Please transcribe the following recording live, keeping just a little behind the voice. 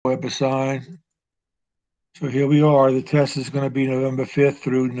WebAssign. So here we are. The test is going to be November 5th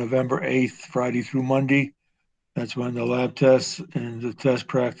through November 8th, Friday through Monday. That's when the lab tests and the test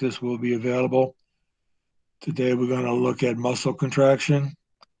practice will be available. Today we're going to look at muscle contraction.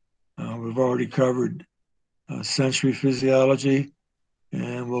 We've already covered sensory physiology,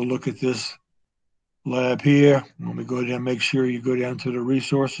 and we'll look at this lab here. When we go down, make sure you go down to the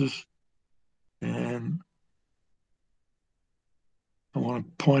resources. And I want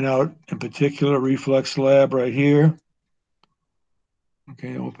to point out in particular reflex lab right here.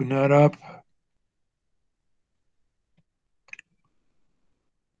 Okay, open that up.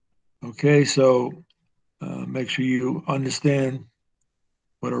 Okay, so make sure you understand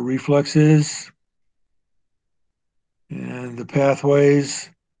what a reflex is and the pathways.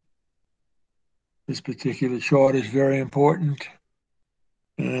 This particular chart is very important.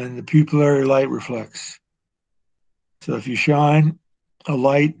 And the pupillary light reflex. So if you shine a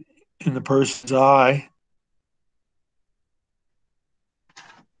light in the person's eye,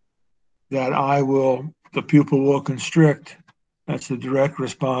 the pupil will constrict. That's the direct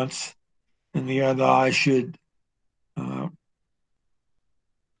response. And the other eye should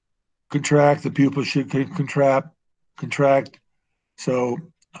contract. The pupil should contract. So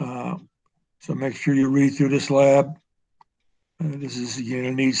make sure you read through this lab. This is, you're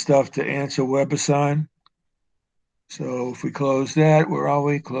going to need stuff to answer WebAssign. So if we close that, where are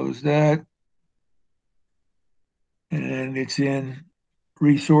we? Close that. And it's in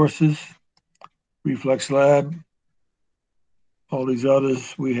resources, reflex lab. All these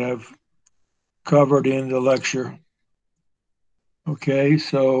others we have covered in the lecture. Okay,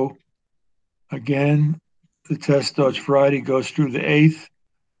 so again, the test starts Friday, goes through the 8th.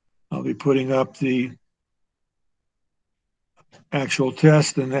 I'll be putting up the actual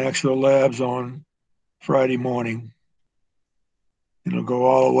test and the actual labs on Friday morning. It'll go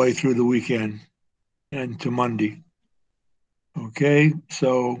all the way through the weekend and to Monday. Okay,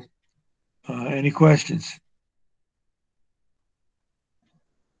 so any questions?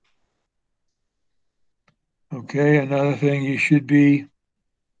 Okay, another thing you should be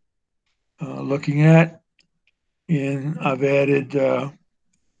looking at, I've added,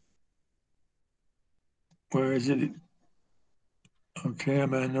 where is it? Okay,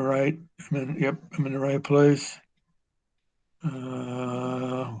 I'm in the right place.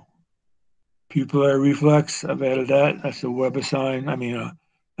 Pupillary reflex, I've added that. That's a WebAssign,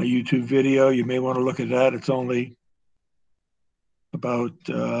 a YouTube video. You may want to look at that. It's only about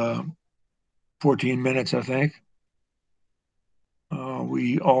 14 minutes, I think.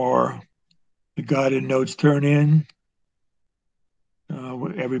 The guided notes turn in.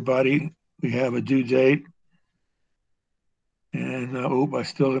 Everybody, we have a due date. And I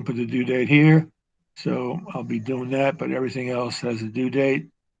still didn't put the due date here. So I'll be doing that, but everything else has a due date.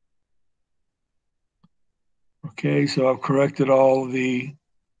 Okay, so I've corrected all the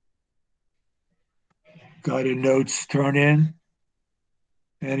guided notes turn in.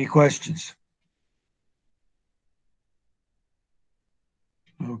 Any questions?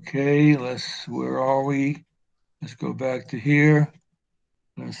 Okay, where are we? Let's go back to here.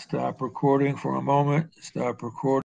 Let's stop recording for a moment. Stop recording.